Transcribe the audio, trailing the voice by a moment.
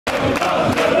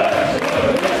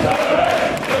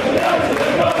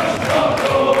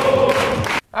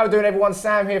How are we doing, everyone?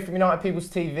 Sam here from United People's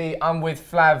TV. I'm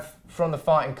with Flav from the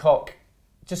Fighting Cock,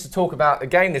 just to talk about the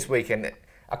game this weekend.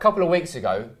 A couple of weeks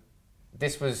ago,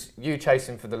 this was you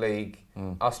chasing for the league,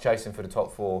 us chasing for the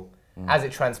top four. As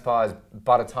it transpires,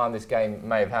 by the time this game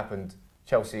may have happened,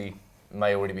 Chelsea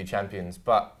may already be champions.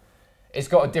 But it's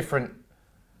got a different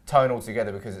tone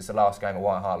altogether because it's the last game at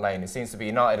White Hart Lane. It seems to be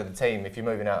United are the team, if you're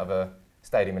moving out of a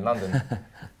stadium in London,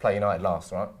 play United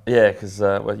last, right? Yeah, because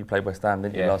well, you played West Ham,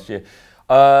 didn't you, last year?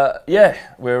 Yeah,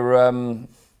 we're.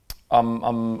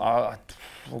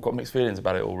 I've got mixed feelings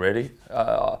about it already.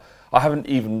 I haven't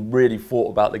even really thought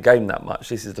about the game that much.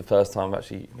 This is the first time I'm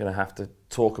actually going to have to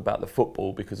talk about the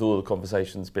football because all the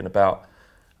conversation's been about.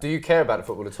 Do you care about the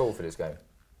football at all for this game?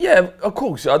 Yeah, of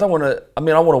course. I don't want to. I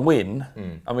mean, I want to win.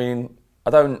 I mean, I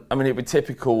don't. I mean, it'd be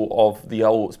typical of the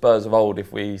old Spurs of old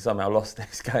if we somehow lost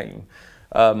this game.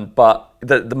 But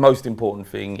the most important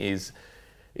thing is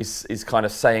kind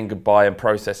of saying goodbye and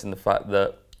processing the fact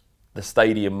that the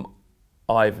stadium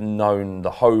I've known,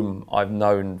 the home I've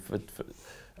known for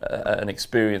and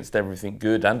experienced everything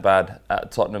good and bad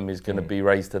at Tottenham is going to be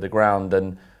razed to the ground,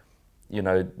 and you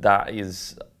know that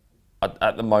is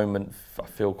at the moment I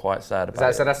feel quite sad about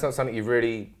it. So that's not something you've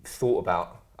really thought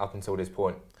about up until this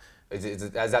point. Is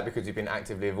that because you've been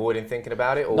actively avoiding thinking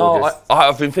about it, or no? just...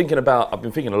 I've been thinking a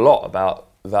lot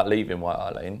about leaving White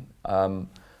Hart Lane.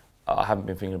 I haven't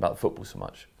been thinking about the football so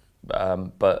much,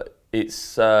 but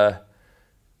it's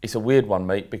a weird one,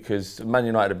 mate, because Man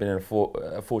United have been in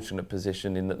a fortunate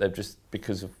position in that they've just,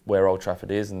 because of where Old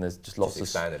Trafford is and there's just lots of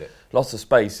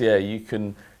space. Yeah, they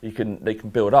can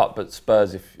build up. But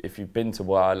Spurs, if you've been to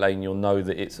White Hart Lane, you'll know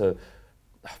that it's a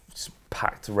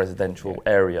packed residential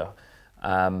area,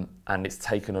 and it's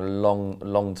taken a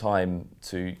long time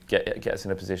to get us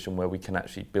in a position where we can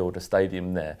actually build a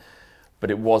stadium there. But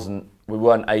we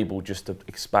weren't able just to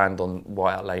expand on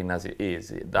White Hart Lane as it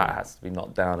is. That has to be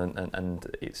knocked down,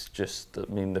 and it's just, I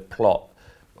mean, the plot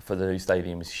for the new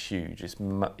stadium is huge. It's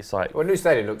like... Well, the new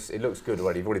stadium looks good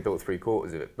already. You've already built 3/4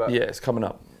 of it. But yeah, it's coming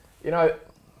up. You know,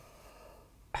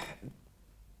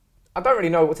 I don't really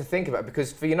know what to think about,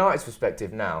 because for United's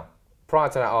perspective now, prior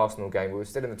to that Arsenal game, we were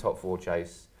still in the top four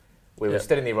chase. We were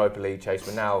still in the Europa League chase.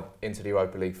 We're now into the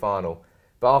Europa League final.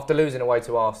 But after losing away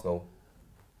to Arsenal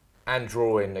and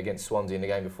drawing against Swansea in the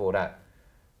game before that,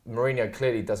 Mourinho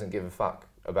clearly doesn't give a fuck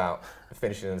about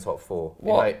finishing in the top four.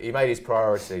 He made his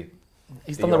priority.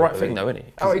 He's done the right thing though, isn't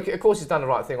he? Oh, of course he's done the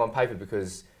right thing on paper,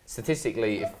 because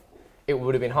statistically, it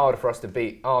would have been harder for us to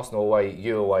beat Arsenal away,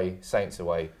 you away, Saints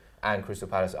away, and Crystal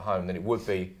Palace at home than it would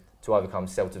be to overcome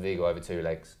Celta Vigo over 2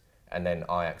 legs and then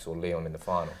Ajax or Lyon in the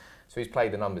final. So he's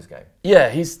played the numbers game. Yeah,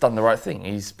 he's done the right thing.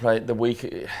 He's played the week.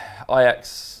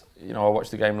 Ajax, you know, I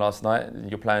watched the game last night.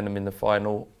 You're playing them in the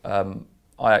final.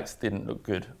 Ajax didn't look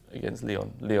good against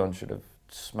Lyon. Lyon should have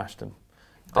smashed them.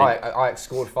 Ajax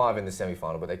scored 5 in the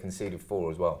semi-final, but they conceded 4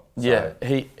 as well. So. Yeah,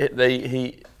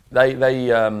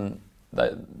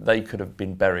 they could have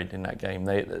been buried in that game.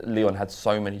 Lyon had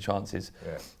so many chances,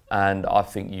 and I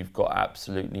think you've got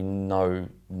absolutely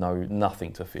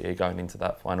nothing to fear going into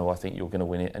that final. I think you're going to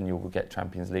win it, and you'll get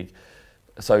Champions League.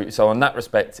 So in that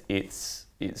respect, it's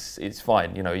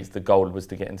fine. You know, the goal was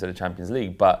to get into the Champions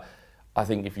League, but I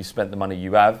think if you spent the money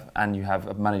you have and you have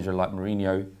a manager like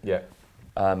Mourinho,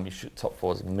 you should top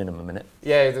 4 as a minimum in it.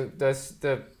 Yeah,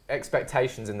 the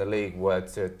expectations in the league were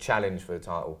to challenge for the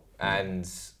title, and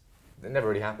it never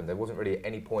really happened. There wasn't really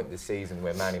any point this season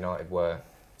where Man United were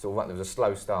sort of like, there was a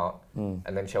slow start,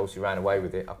 and then Chelsea ran away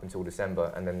with it up until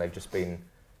December, and then they've just been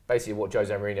basically what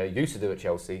Jose Mourinho used to do at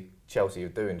Chelsea. Chelsea were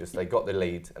doing, just they got the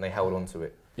lead and they held on to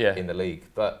it in the league.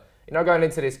 But you know, going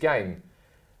into this game,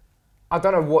 I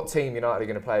don't know what team United are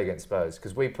going to play against Spurs,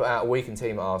 because we put out a weakened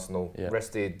team at Arsenal,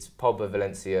 rested Pogba,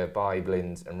 Valencia, Bailly,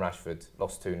 Blind and Rashford,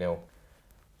 lost 2-0.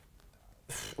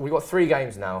 We've got 3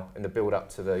 games now in the build-up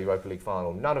to the Europa League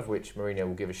final, none of which Mourinho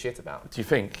will give a shit about. Do you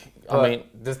think? But I mean,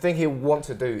 the thing he'll want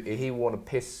to do is he'll want to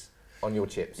piss on your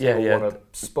chips. He'll want to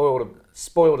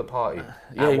spoil the party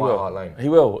at White Hart Lane. He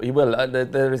will.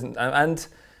 There isn't, and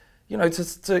you know,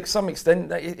 to some extent,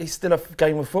 it's still a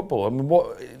game of football. I mean,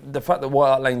 the fact that White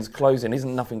Hart Lane's closing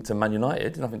isn't nothing to Man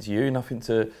United, nothing to you, nothing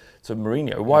to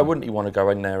Mourinho. Why wouldn't he want to go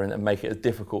in there and make it as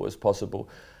difficult as possible?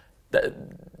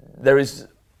 There is.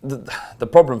 The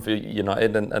problem for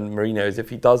United and Mourinho is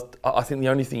if he does, I think the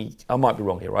only thing, I might be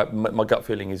wrong here, right? My gut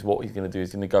feeling is what he's going to do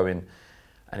is going to go in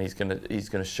and he's going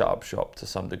to shut up shop to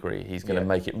some degree. He's going to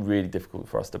make it really difficult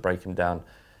for us to break him down.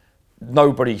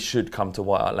 Nobody should come to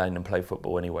White Hart Lane and play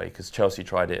football anyway, because Chelsea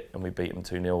tried it and we beat them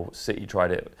 2-0. City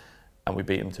tried it and we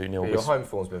beat them 2-0. Your home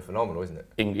form's been phenomenal, isn't it?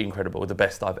 Incredible, the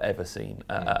best I've ever seen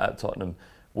at Tottenham.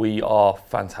 We are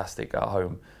fantastic at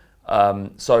home.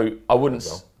 So I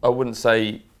wouldn't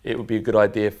say it would be a good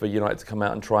idea for United to come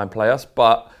out and try and play us,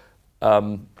 but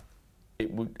I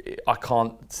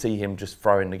can't see him just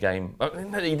throwing the game.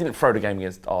 He didn't throw the game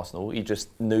against Arsenal. He just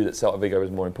knew that Celta Vigo was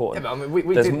more important. Yeah, but I mean,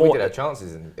 we did have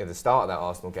chances in the start of that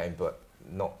Arsenal game, but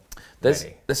not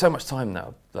many. There's so much time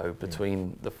now, though,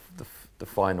 between the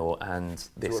final and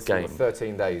this game.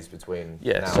 13 days between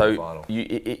now and the final.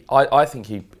 I think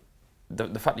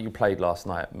the fact that you played last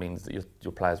night means that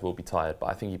your players will be tired, but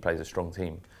I think he plays a strong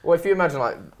team. Well, if you imagine,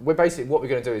 like, what we're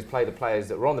going to do is play the players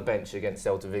that were on the bench against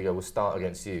Celta Vigo will start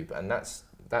against you, and that's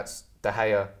De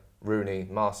Gea, Rooney,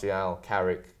 Martial,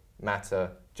 Carrick,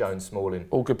 Mata, Jones, Smalling.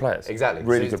 All good players. Exactly.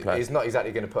 Really good players. He's not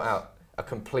exactly going to put out a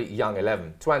complete young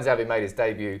 11. Tuanzebe made his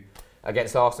debut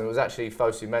against Arsenal. It was actually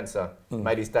Fosu Mensah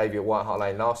made his debut at White Hart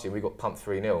Lane last year. We got pumped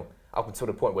 3-0 up until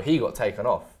the point where he got taken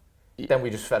off. Then we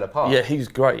just fell apart. Yeah, he's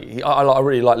great. I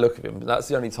really like the look of him. That's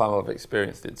the only time I've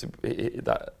experienced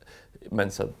that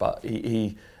Mensah, but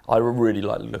I really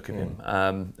like the look of him.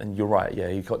 And you're right. Yeah,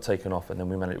 he got taken off, and then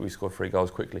we scored 3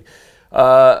 goals quickly.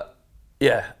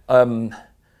 You've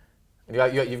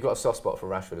got a soft spot for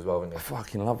Rashford as well, haven't you? I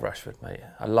fucking love Rashford, mate.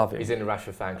 I love him. He's in the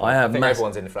Rashford fan club. I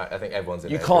think everyone's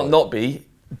in. You can't not be,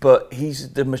 but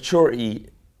the maturity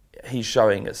he's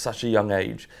showing at such a young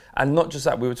age, and not just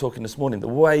that. We were talking this morning. The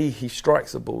way he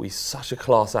strikes the ball, he's such a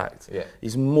class act. Yeah.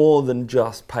 He's more than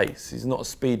just pace. He's not a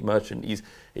speed merchant. He's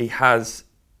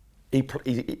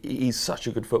such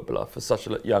a good footballer for such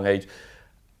a young age.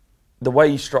 The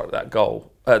way he struck that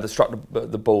goal,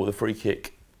 the ball, the free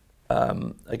kick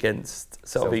against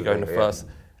Celta Vigo in the first,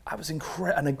 that was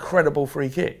an incredible free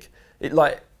kick. He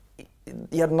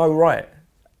had no right,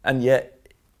 and yet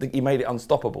he made it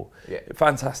unstoppable. Yeah.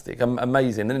 Fantastic,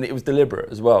 amazing, and it was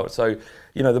deliberate as well. So,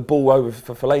 the ball over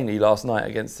for Fellaini last night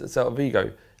against Celta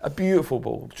Vigo, a beautiful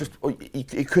ball. Just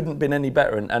it couldn't have been any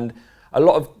better, and a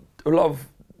lot of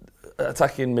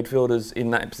attacking midfielders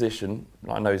in that position.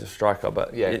 I know he's a striker,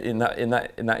 but in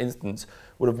that instance,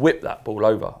 would have whipped that ball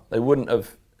over. They wouldn't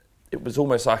have. It was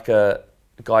almost like a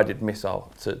guided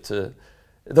missile to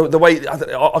the way I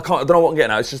don't know what I'm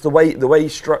getting at. It's just the way he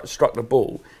struck the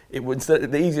ball.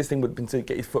 The easiest thing would have been to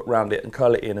get his foot round it and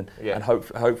curl it in, and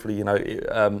hopefully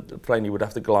Fellaini would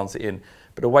have to glance it in.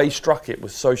 But the way he struck it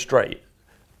was so straight,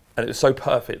 and it was so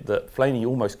perfect that Fellaini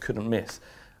almost couldn't miss.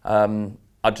 I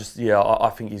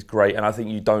think he's great, and I think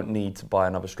you don't need to buy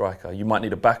another striker. You might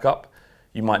need a backup.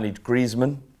 You might need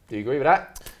Griezmann. Do you agree with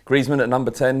that? Griezmann at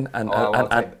number 10, and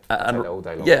all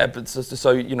day long. Yeah, but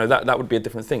that would be a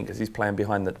different thing because he's playing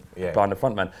behind the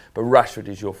front man. But Rashford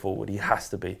is your forward. He has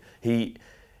to be.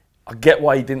 I get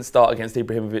why he didn't start against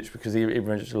Ibrahimovic, because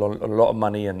Ibrahimovic has a lot of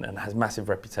money and has massive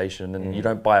reputation, and you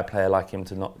don't buy a player like him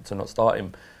to not start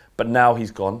him. But now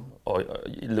he's gone, or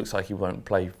it looks like he won't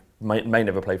play. May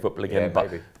never play football again,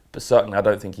 but certainly I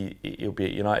don't think he'll be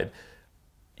at United.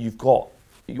 You've got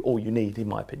all you need, in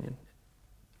my opinion,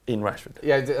 in Rashford.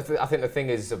 Yeah, I think the thing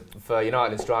is for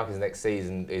United and strikers next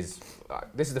season is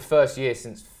this is the first year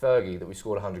since Fergie that we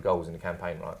scored 100 goals in the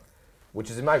campaign, right? Which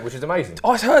is amazing.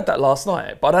 I heard that last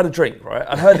night, but I'd had a drink, right?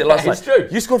 I heard it last night. It's true.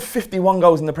 You scored 51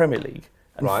 goals in the Premier League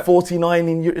and 49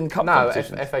 in cup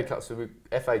competitions. No,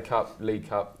 FA Cup, League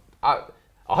Cup.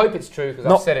 I hope it's true because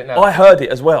I've said it now. I heard it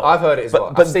as well. I've heard it as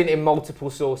well. I've seen it in multiple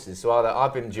sources, so either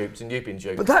I've been duped and you've been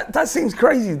duped. But that seems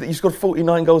crazy that you scored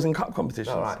 49 goals in cup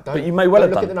competitions. All right, but you may well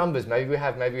have done. Look at the numbers. Maybe we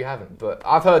have, maybe we haven't. But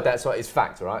I've heard that, so it's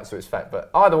fact, right? So it's fact. But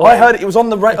either way, I heard it was on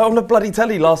the bloody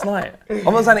telly last night. I'm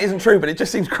not saying it isn't true, but it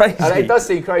just seems crazy. And it does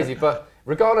seem crazy. But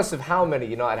regardless of how many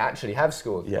United actually have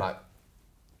scored,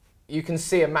 you can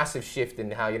see a massive shift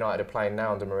in how United are playing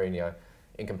now under Mourinho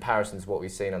in comparison to what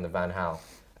we've seen under Van Gaal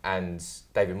and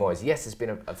David Moyes. Yes, there's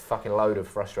been a fucking load of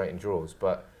frustrating draws,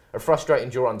 but a frustrating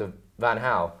draw under Van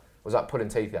Gaal was like pulling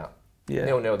teeth out.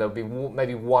 0-0, there'll be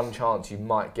maybe one chance you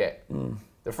might get.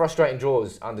 The frustrating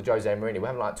draws under Jose Mourinho, we're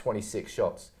having like 26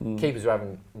 shots. Keepers are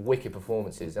having wicked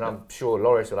performances, and I'm sure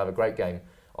Lloris will have a great game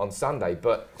on Sunday,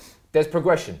 but there's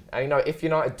progression. And if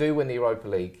United do win the Europa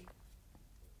League,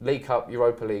 League Cup,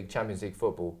 Europa League, Champions League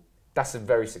football, that's a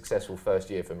very succcul first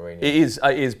year for Mourinho. It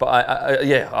is, but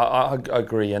I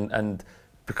agree, and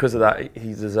because of that,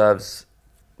 he deserves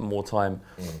more time.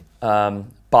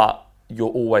 But you're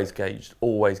always gauged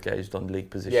on league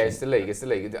position. Yeah, it's the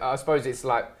league. I suppose it's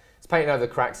painting over the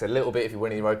cracks a little bit if you win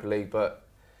the Europa League, but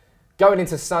going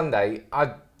into Sunday,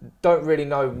 I don't really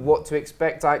know what to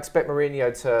expect. I expect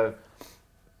Mourinho to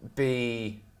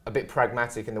be a bit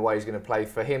pragmatic in the way he's going to play.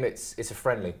 For him, it's a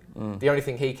friendly. The only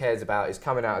thing he cares about is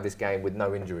coming out of this game with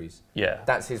no injuries. Yeah.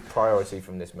 That's his priority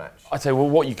from this match. I'd say, well,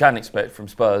 what you can expect from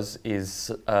Spurs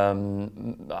is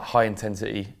high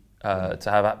intensity, to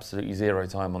have absolutely zero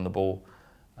time on the ball,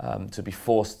 to be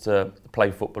forced to play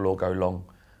football or go long,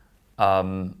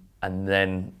 and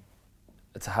then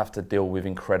to have to deal with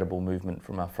incredible movement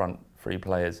from our front three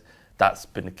players. That's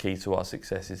been the key to our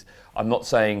successes. I'm not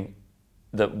saying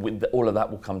that all of that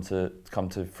will come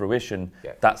to fruition.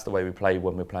 Yeah. That's the way we play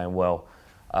when we're playing well.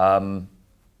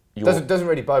 Doesn't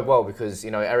really bode well because,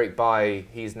 you know, Eric Bailly,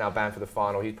 he's now banned for the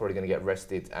final. He's probably going to get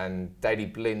rested. And Daley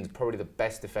Blind's probably the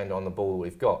best defender on the ball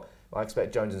we've got. I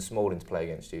expect Jones and Smalling to play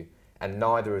against you. And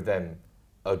neither of them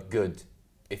are good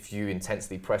if you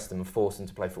intensely press them and force them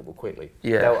to play football quickly.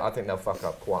 Yeah. I think they'll fuck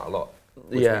up quite a lot,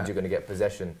 which Yeah. means you're going to get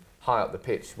possession high up the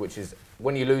pitch, which is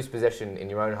when you lose possession in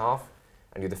your own half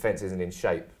and your defence isn't in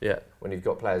shape. Yeah. When you've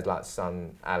got players like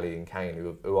Son, Ali and Kane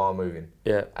who are moving,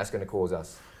 Yeah. that's going to cause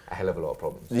us a hell of a lot of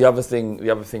problems. The other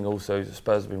thing also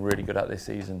Spurs have been really good at this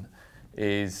season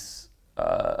is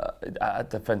a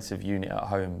defensive unit at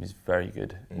home is very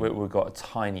good. We've got a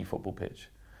tiny football pitch.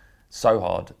 So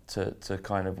hard to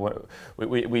kind of...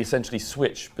 We essentially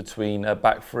switch between a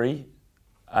back three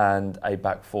and a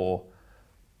back four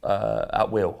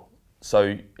at will.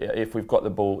 So if we've got the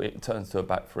ball, it turns to a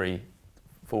back three,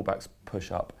 fullbacks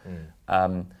push up.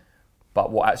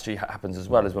 But what actually happens as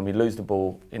well is when we lose the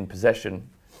ball in possession,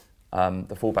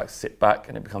 the fullbacks sit back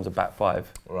and it becomes a back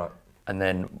five. Right. And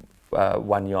then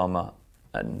Wanyama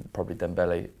and probably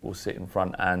Dembele will sit in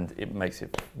front, and it makes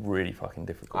it really fucking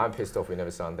difficult. I'm pissed off we never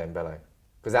signed Dembele.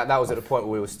 Because that was at the point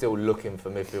where we were still looking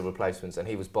for midfield replacements, and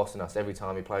he was bossing us every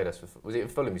time he played us. Was it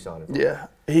Fulham you signed him for? Yeah,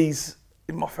 he's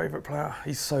my favourite player.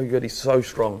 He's so good, he's so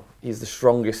strong. He's the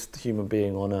strongest human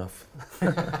being on earth.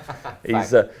 He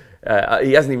hasn't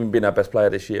even been our best player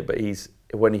this year, but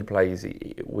when he plays,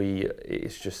 he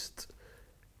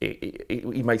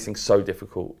makes things so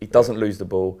difficult. He doesn't lose the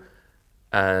ball.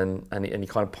 And he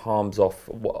kind of palms off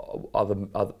what other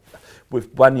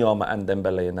with Wanyama and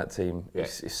Dembele in that team. Yeah.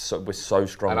 We're so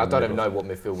strong. And I don't even know what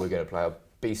midfield we're going to play. I'd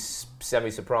be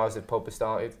semi-surprised if Pogba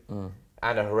started, and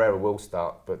Herrera will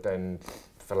start. But then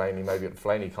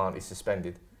Fellaini can't. He's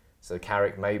suspended. So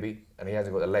Carrick maybe, and he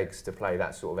hasn't got the legs to play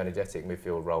that sort of energetic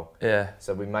midfield role. Yeah.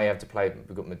 So we may have to play.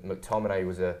 We've got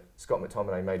McTominay Scott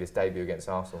McTominay made his debut against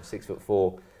Arsenal,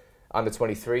 6'4". Under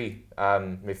 23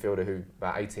 midfielder who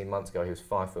about 18 months ago he was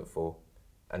 5'4",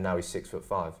 and now he's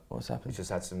 6'5". What's happened? He's just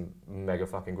had some mega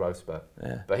fucking growth spurt.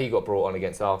 Yeah. But he got brought on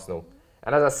against Arsenal,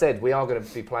 and as I said, we are going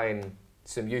to be playing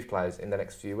some youth players in the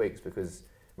next few weeks because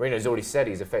Mourinho's already said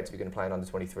he's effectively going to play an under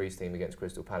 23s team against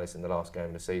Crystal Palace in the last game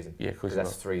of the season. Yeah, because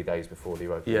that's 3 days before the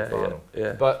Europa League final.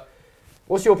 Yeah. But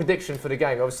what's your prediction for the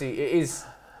game? Obviously,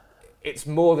 it's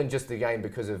more than just the game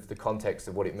because of the context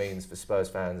of what it means for Spurs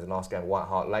fans. And last game at White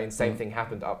Hart Lane, same thing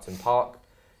happened at Upton Park.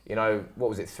 You know, what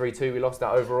was it, 3-2 we lost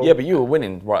that overall? Yeah, but you were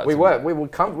winning, right? We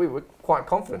were quite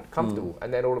confident, comfortable.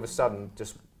 And then all of a sudden,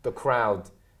 just the crowd,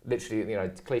 literally, you know,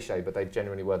 it's cliche, but they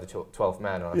genuinely were the 12th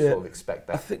man, and I sort of expect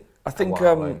that. I think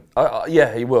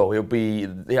he will.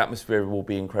 The atmosphere will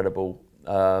be incredible.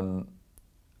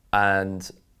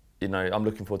 And, you know, I'm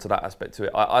looking forward to that aspect to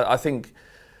it. I think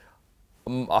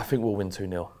we'll win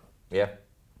 2-0. Yeah.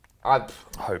 I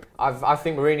hope. I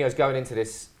think Mourinho's going into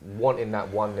this wanting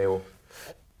that 1-0,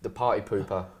 the party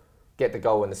pooper, get the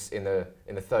goal in the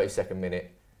 32nd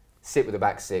minute, sit with the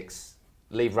back six,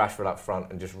 leave Rashford up front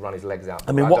and just run his legs out.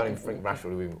 I don't even think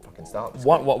Rashford will even fucking start this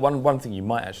game. One thing you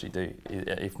might actually do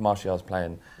if Martial's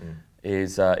playing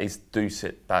is do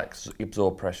sit back,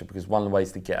 absorb pressure, because one of the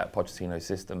ways to get at Pochettino's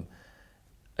system,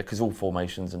 because all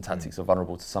formations and tactics are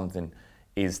vulnerable to something,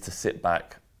 is to sit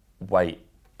back, wait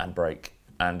and break.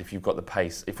 And if you've got the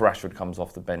pace, if Rashford comes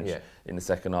off the bench in the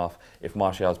second half, if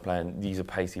Martial's playing, these are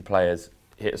pacey players,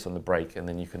 hit us on the break and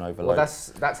then you can overload. Well,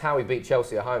 that's how we beat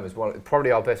Chelsea at home as well.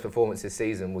 Probably our best performance this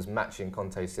season was matching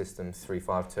Conte's system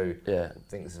 3-5-2. Yeah. I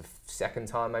think it's the second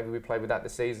time maybe we played with that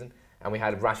this season. And we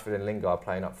had Rashford and Lingard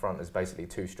playing up front as basically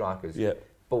two strikers. Yeah.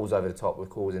 Balls over the top were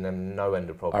causing them no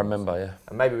end of problems. I remember, yeah.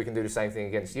 And maybe we can do the same thing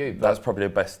against you. That's probably the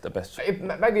best.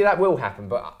 Maybe that will happen,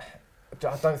 but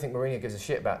I don't think Mourinho gives a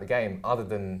shit about the game other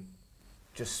than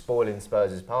just spoiling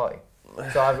Spurs' party.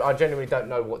 So I genuinely don't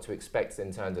know what to expect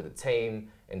in terms of the team,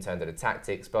 in terms of the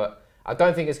tactics, but I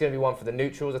don't think it's going to be one for the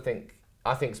neutrals. I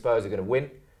think Spurs are going to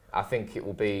win. I think it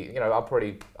will be, you know, I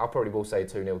probably will say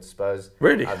 2-0 to Spurs.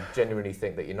 Really? I genuinely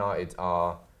think that United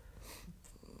are...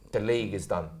 The league is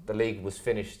done. The league was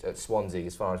finished at Swansea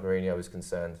as far as Mourinho was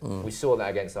concerned. We saw that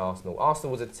against Arsenal.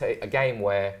 Arsenal was a game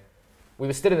where We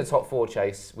were still in the top 4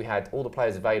 chase. We had all the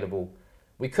players available.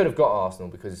 We could have got Arsenal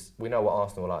because we know what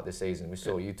Arsenal were like this season. We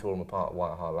saw you tore them apart at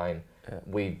White Hart Lane. Yeah.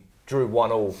 We drew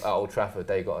 1-1 at Old Trafford.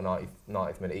 They got a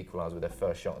 90th minute equaliser with their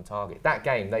first shot on target. That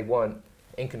game, they weren't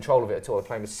in control of it at all. They're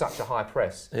playing with such a high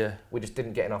press. Yeah. We just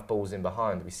didn't get enough balls in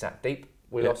behind. We sat deep.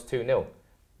 We lost 2-0.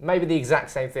 Maybe the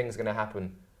exact same thing is going to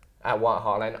happen at White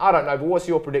Hart Lane. I don't know, but what's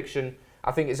your prediction?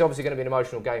 I think it's obviously going to be an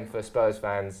emotional game for Spurs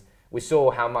fans. We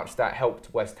saw how much that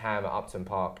helped West Ham at Upton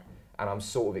Park, and I'm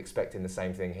sort of expecting the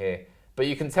same thing here. But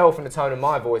you can tell from the tone of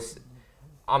my voice,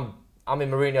 I'm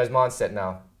in Mourinho's mindset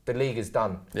now. The league is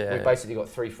done. Yeah, We've basically got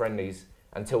 3 friendlies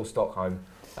until Stockholm.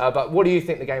 But what do you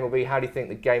think the game will be? How do you think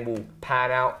the game will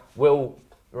pan out? Will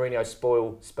Mourinho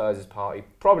spoil Spurs' party?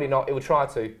 Probably not. He will try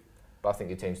to, but I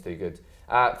think your team's too good.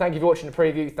 Thank you for watching the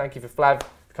preview. Thank you for Flav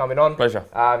for coming on. Pleasure.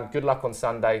 Good luck on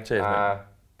Sunday. Cheers, mate.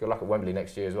 Good luck at Wembley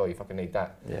next year as well. You fucking need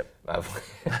that. Yep.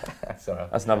 Sorry.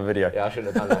 That's another video. Yeah, I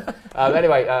shouldn't have done that.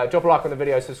 Anyway, drop a like on the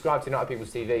video. Subscribe to United People's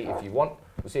TV if you want.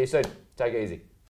 We'll see you soon. Take it easy.